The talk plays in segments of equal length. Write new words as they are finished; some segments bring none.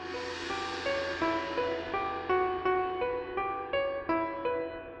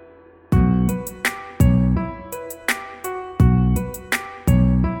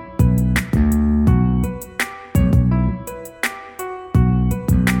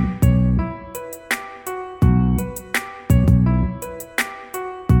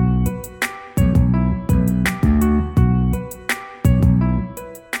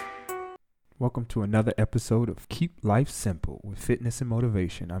welcome to another episode of Keep Life Simple with Fitness and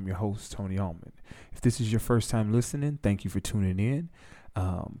Motivation. I'm your host, Tony Allman. If this is your first time listening, thank you for tuning in.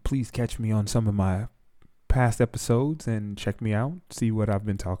 Please catch me on some of my past episodes and check me out, see what I've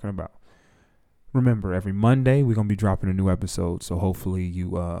been talking about. Remember, every Monday, we're going to be dropping a new episode, so hopefully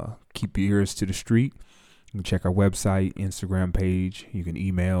you keep your ears to the street. You can check our website, Instagram page. You can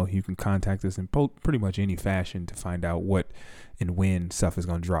email. You can contact us in pretty much any fashion to find out what and when stuff is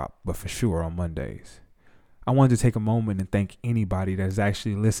going to drop, but for sure on Mondays. I wanted to take a moment and thank anybody that has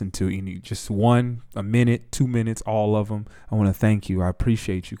actually listened to just a minute, 2 minutes, all of them. I want to thank you. I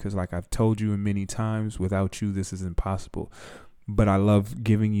appreciate you because like I've told you many times, without you, this is impossible. But I love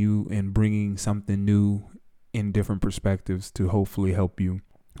giving you and bringing something new in different perspectives to hopefully help you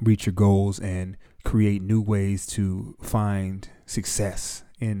reach your goals and create new ways to find success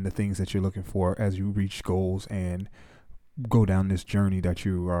in the things that you're looking for as you reach goals and go down this journey that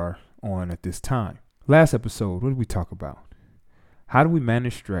you are on at this time. Last episode, what did we talk about? How do we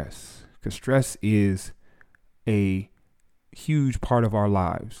manage stress? Because stress is a huge part of our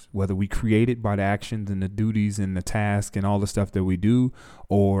lives, whether we create it by the actions and the duties and the task and all the stuff that we do,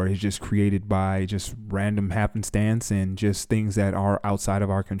 or it's just created by just random happenstance and just things that are outside of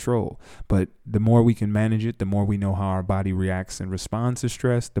our control. But the more we can manage it, the more we know how our body reacts and responds to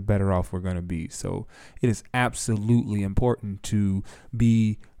stress, the better off we're going to be. So it is absolutely important to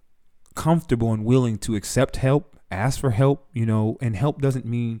be comfortable and willing to accept help, ask for help, and help doesn't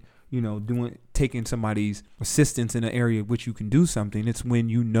mean taking somebody's assistance in an area which you can do something. It's when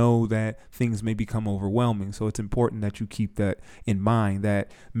you know that things may become overwhelming. So it's important that you keep that in mind,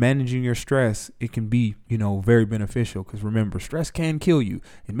 that managing your stress, it can be, very beneficial. Because remember, stress can kill you.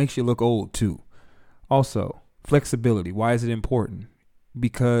 It makes you look old too. Also, flexibility. Why is it important?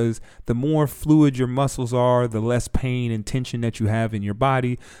 Because the more fluid your muscles are, the less pain and tension that you have in your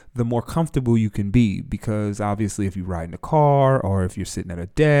body, the more comfortable you can be. Because obviously if you ride in a car or if you're sitting at a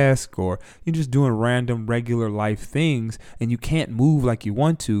desk or you're just doing random regular life things and you can't move like you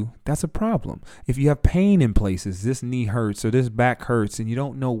want to, that's a problem. If you have pain in places, this knee hurts or this back hurts and you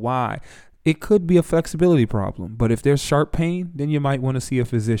don't know why, it could be a flexibility problem. But if there's sharp pain, then you might want to see a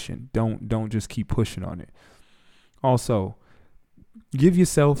physician. Don't just keep pushing on it. Also, give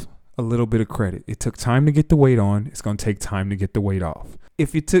yourself a little bit of credit. It took time to get the weight on. It's going to take time to get the weight off.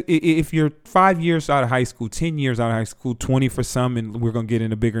 If you're 5 years out of high school, 10 years out of high school, 20 for some, and we're going to get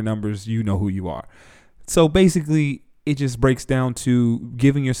into bigger numbers, you know who you are. So basically, it just breaks down to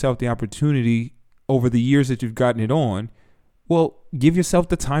giving yourself the opportunity over the years that you've gotten it on. Well, give yourself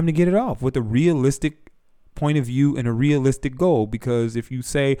the time to get it off with a realistic point of view and a realistic goal. Because if you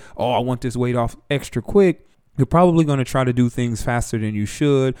say, I want this weight off extra quick, you're probably going to try to do things faster than you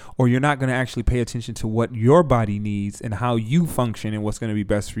should, or you're not going to actually pay attention to what your body needs and how you function and what's going to be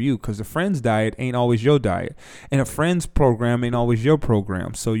best for you. Because a friend's diet ain't always your diet, and a friend's program ain't always your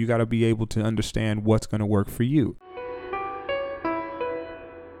program. So you got to be able to understand what's going to work for you.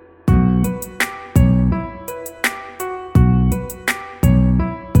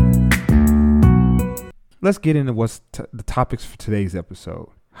 Let's get into what's the topics for today's episode.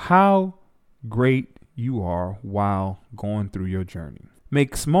 How great you are while going through your journey.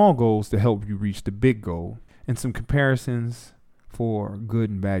 Make small goals to help you reach the big goal, and some comparisons for good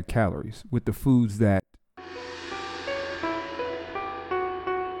and bad calories with the foods that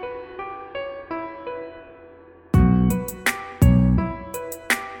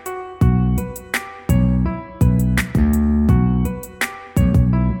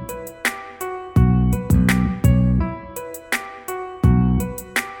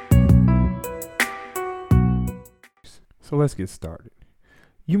So let's get started.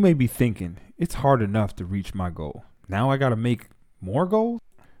 You may be thinking, it's hard enough to reach my goal. Now I got to make more goals?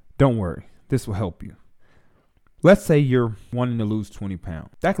 Don't worry, this will help you. Let's say you're wanting to lose 20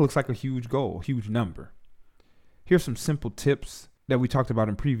 pounds. That looks like a huge goal, huge number. Here's some simple tips that we talked about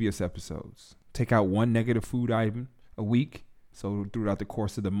in previous episodes. Take out one negative food item a week. So throughout the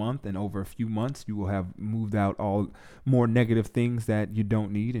course of the month and over a few months, you will have moved out all more negative things that you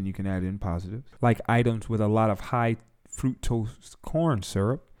don't need, and you can add in positives. Like items with a lot of high fructose corn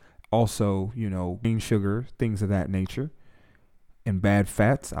syrup, also, cane sugar, things of that nature, and bad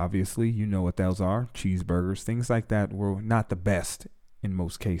fats. Obviously, you know what those are. Cheeseburgers, things like that were not the best in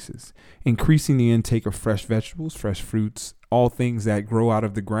most cases. Increasing the intake of fresh vegetables, fresh fruits, all things that grow out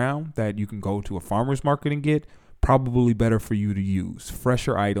of the ground that you can go to a farmer's market and get, probably better for you to use.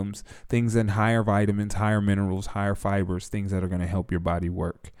 Fresher items, things in higher vitamins, higher minerals, higher fibers, things that are going to help your body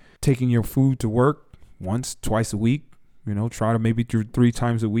work. Taking your food to work once, twice a week, try to maybe 3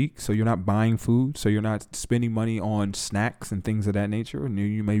 times a week, so you're not buying food, so you're not spending money on snacks and things of that nature. And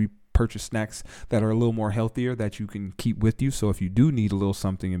you may be purchase snacks that are a little more healthier that you can keep with you. So if you do need a little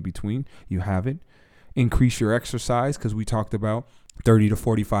something in between, you have it. Increase your exercise, because we talked about 30 to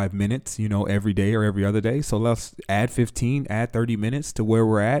 45 minutes, every day or every other day. So let's add 15, add 30 minutes to where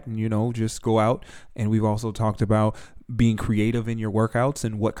we're at, and, just go out. And we've also talked about being creative in your workouts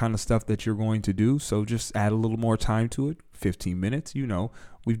and what kind of stuff that you're going to do. So just add a little more time to it. 15 minutes,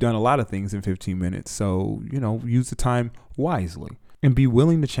 we've done a lot of things in 15 minutes. So, use the time wisely and be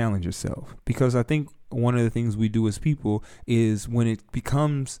willing to challenge yourself, because I think one of the things we do as people is when it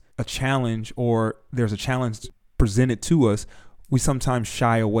becomes a challenge or there's a challenge presented to us, we sometimes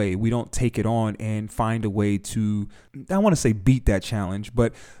shy away. We don't take it on and find a way to, I want to say beat that challenge,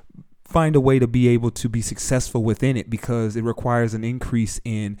 but find a way to be able to be successful within it, because it requires an increase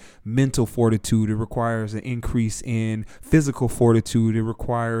in mental fortitude. It requires an increase in physical fortitude. It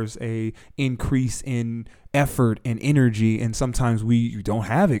requires a increase in effort and energy. And sometimes we don't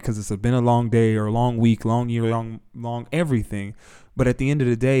have it because it's been a long day or a long week, long year, long everything. But at the end of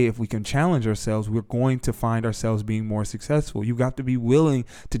the day, if we can challenge ourselves, we're going to find ourselves being more successful. You got to be willing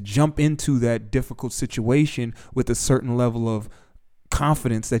to jump into that difficult situation with a certain level of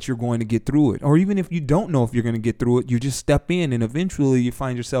confidence that you're going to get through it. Or even if you don't know if you're going to get through it, you just step in, and eventually you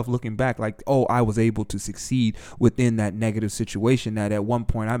find yourself looking back like, oh, I was able to succeed within that negative situation that at one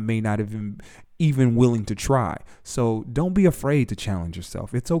point I may not have been even willing to try. So don't be afraid to challenge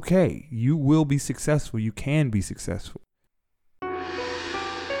yourself. It's okay. You will be successful. You can be successful.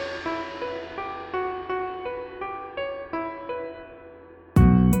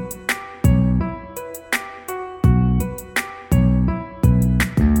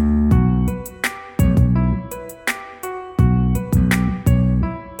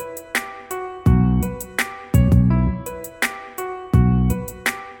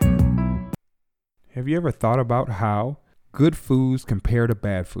 Have you ever thought about how good foods compare to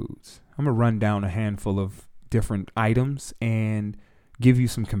bad foods? I'm going to run down a handful of different items and give you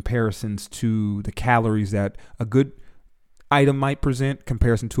some comparisons to the calories that a good item might present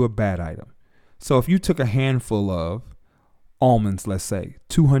comparison to a bad item. So if you took a handful of almonds, let's say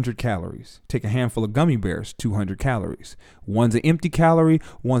 200 calories, take a handful of gummy bears, 200 calories. One's an empty calorie,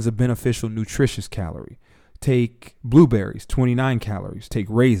 one's a beneficial, nutritious calorie. Take blueberries, 29 calories. Take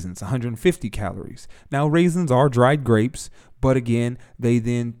raisins, 150 calories. Now, raisins are dried grapes, but again, they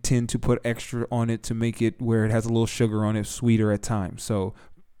then tend to put extra on it to make it where it has a little sugar on it, sweeter at times. So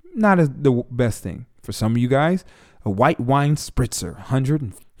not the best thing. For some of you guys, a white wine spritzer,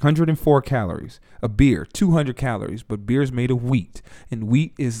 104 calories. A beer, 200 calories, but beer is made of wheat. And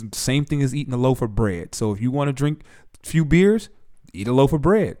wheat is the same thing as eating a loaf of bread. So if you want to drink a few beers, eat a loaf of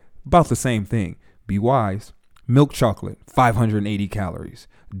bread. About the same thing. Be wise. Milk chocolate, 580 calories.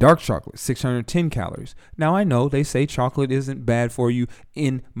 Dark chocolate, 610 calories. Now, I know they say chocolate isn't bad for you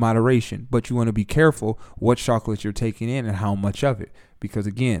in moderation, but you want to be careful what chocolate you're taking in and how much of it. Because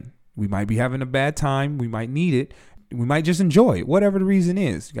again, we might be having a bad time. We might need it. We might just enjoy it. Whatever the reason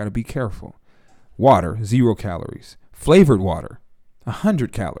is, you got to be careful. Water, 0 calories. Flavored water,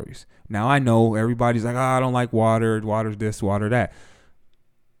 100 calories. Now, I know everybody's like, I don't like water. Water's this, water that.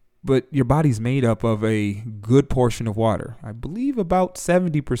 But your body's made up of a good portion of water. I believe about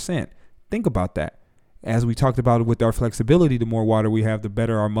 70%. Think about that. As we talked about with our flexibility, the more water we have, the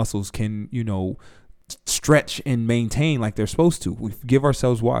better our muscles can, stretch and maintain like they're supposed to. We give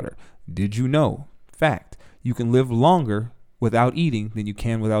ourselves water. Did you know? Fact. You can live longer without eating than you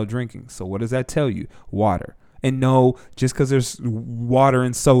can without drinking. So what does that tell you? Water. And no, just because there's water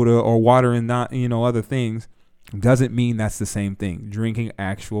in soda or water in not, other things, doesn't mean that's the same thing. Drinking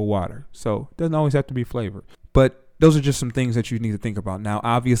actual water. So it doesn't always have to be flavored. But those are just some things that you need to think about. Now,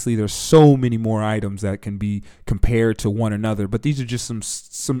 obviously, there's so many more items that can be compared to one another. But these are just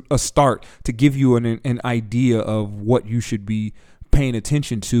a start to give you an idea of what you should be paying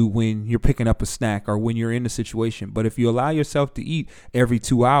attention to when you're picking up a snack or when you're in a situation. But if you allow yourself to eat every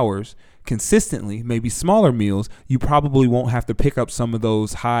 2 hours consistently, maybe smaller meals, you probably won't have to pick up some of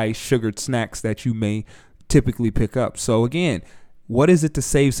those high sugared snacks that you may typically pick up. So again, what is it to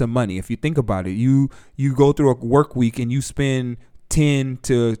save some money? If you think about it, you go through a work week and you spend $10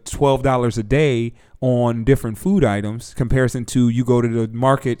 to $12 a day on different food items, comparison to you go to the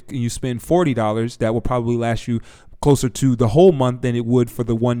market and you spend $40. That will probably last you closer to the whole month than it would for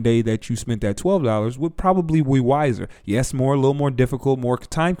the one day that you spent that $12, would probably be wiser. Yes, a little more difficult, more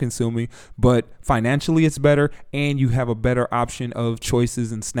time consuming, but financially it's better, and you have a better option of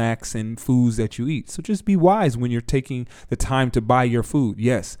choices and snacks and foods that you eat. So just be wise when you're taking the time to buy your food.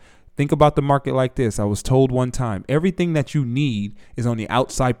 Yes, Think about the market like this. I was told one time, everything that you need is on the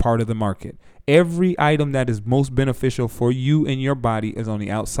outside part of the market. Every item that is most beneficial for you and your body is on the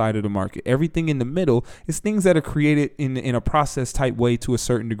outside of the market. Everything in the middle is things that are created in a process type way to a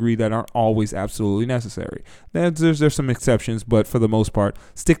certain degree that aren't always absolutely necessary. There's some exceptions, but for the most part,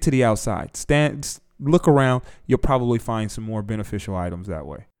 stick to the outside. Look around. You'll probably find some more beneficial items that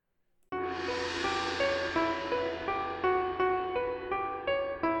way.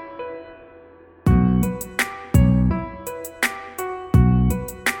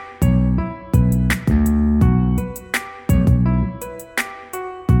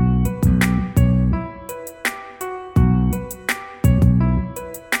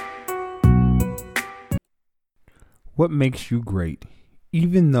 What makes you great,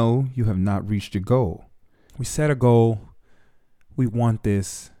 even though you have not reached your goal? We set a goal. We want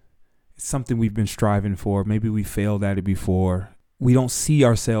this. It's something we've been striving for. Maybe we failed at it before. We don't see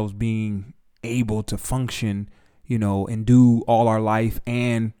ourselves being able to function, and do all our life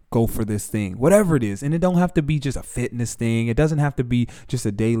and go for this thing, whatever it is. And it don't have to be just a fitness thing. It doesn't have to be just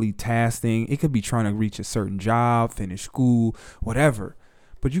a daily task thing. It could be trying to reach a certain job, finish school, whatever.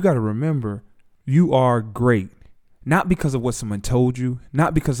 But you got to remember, you are great. Not because of what someone told you,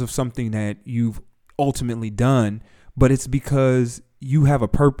 not because of something that you've ultimately done, but it's because you have a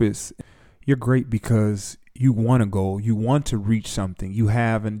purpose. You're great because you want a goal. You want to reach something. You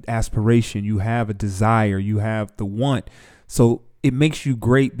have an aspiration. You have a desire. You have the want. So it makes you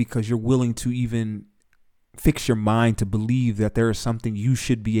great because you're willing to even fix your mind to believe that there is something you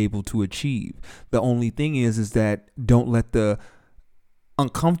should be able to achieve. The only thing is that don't let the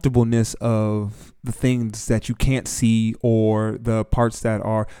uncomfortableness of the things that you can't see or the parts that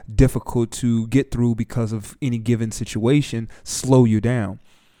are difficult to get through because of any given situation slow you down.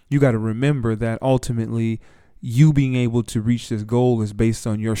 You got to remember that ultimately you being able to reach this goal is based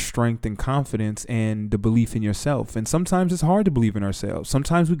on your strength and confidence and the belief in yourself. And sometimes it's hard to believe in ourselves.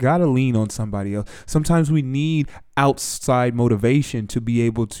 Sometimes we got to lean on somebody else. Sometimes we need outside motivation to be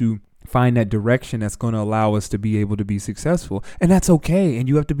able to find that direction that's going to allow us to be able to be successful. And that's okay. And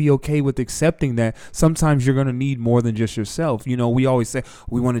you have to be okay with accepting that sometimes you're going to need more than just yourself. We always say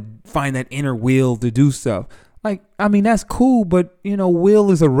we want to find that inner will to do stuff. That's cool. But,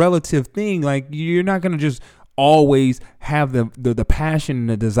 will is a relative thing. You're not going to just always have the passion and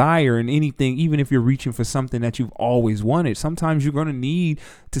the desire and anything, even if you're reaching for something that you've always wanted. Sometimes you're going to need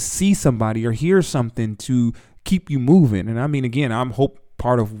to see somebody or hear something to keep you moving. And again, I'm hope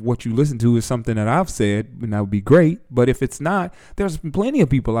part of what you listen to is something that I've said, and that would be great. But if it's not, there's plenty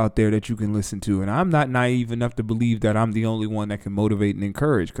of people out there that you can listen to. And I'm not naive enough to believe that I'm the only one that can motivate and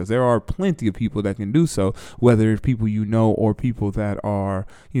encourage, because there are plenty of people that can do so, whether it's people or people that are,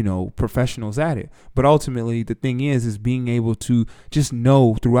 professionals at it. But ultimately, the thing is being able to just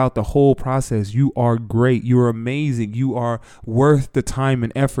know throughout the whole process, you are great. You are amazing. You are worth the time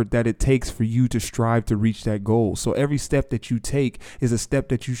and effort that it takes for you to strive to reach that goal. So every step that you take is a step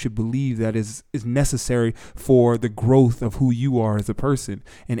that you should believe that is necessary for the growth of who you are as a person.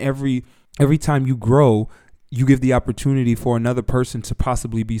 And every time you grow, you give the opportunity for another person to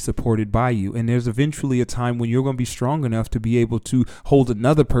possibly be supported by you. And there's eventually a time when you're going to be strong enough to be able to hold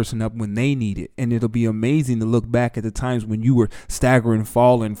another person up when they need it. And it'll be amazing to look back at the times when you were staggering,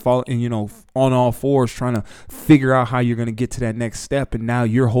 falling, on all fours, trying to figure out how you're going to get to that next step. And now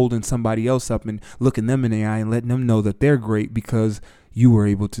you're holding somebody else up and looking them in the eye and letting them know that they're great because you were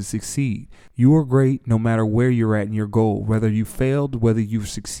able to succeed. You are great no matter where you're at in your goal, whether you failed, whether you're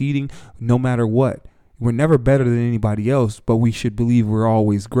succeeding, no matter what. We're never better than anybody else, but we should believe we're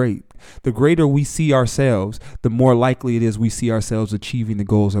always great. The greater we see ourselves, the more likely it is we see ourselves achieving the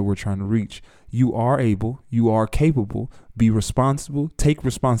goals that we're trying to reach. You are able, you are capable, be responsible, take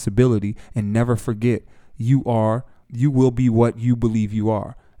responsibility, and never forget you will be what you believe you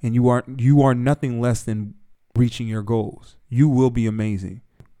are. And you are nothing less than reaching your goals. You will be amazing.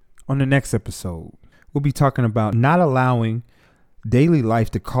 On the next episode, we'll be talking about not allowing daily life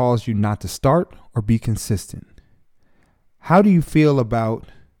to cause you not to start or be consistent. How do you feel about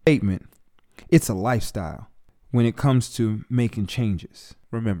the statement, it's a lifestyle, when it comes to making changes?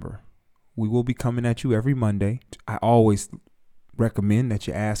 Remember, we will be coming at you every Monday. I always recommend that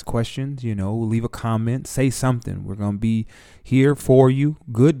you ask questions, leave a comment, say something. We're going to be here for you,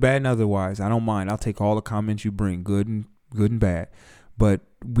 good, bad, and otherwise. I don't mind. I'll take all the comments you bring, good and bad. But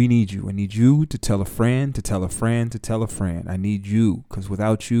we need you. I need you to tell a friend, to tell a friend, to tell a friend. I need you, because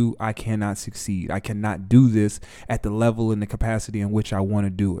without you, I cannot succeed. I cannot do this at the level and the capacity in which I want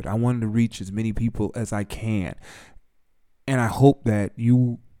to do it. I want to reach as many people as I can. And I hope that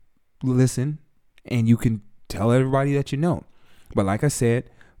you listen and you can tell everybody that you know. But like I said,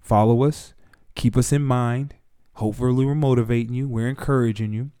 Follow us. Keep us in mind. Hopefully we're motivating you. We're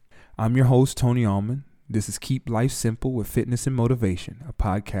encouraging you. I'm your host, Tony Allman. This is Keep Life Simple with Fitness and Motivation, a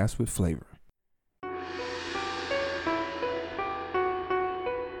podcast with flavor.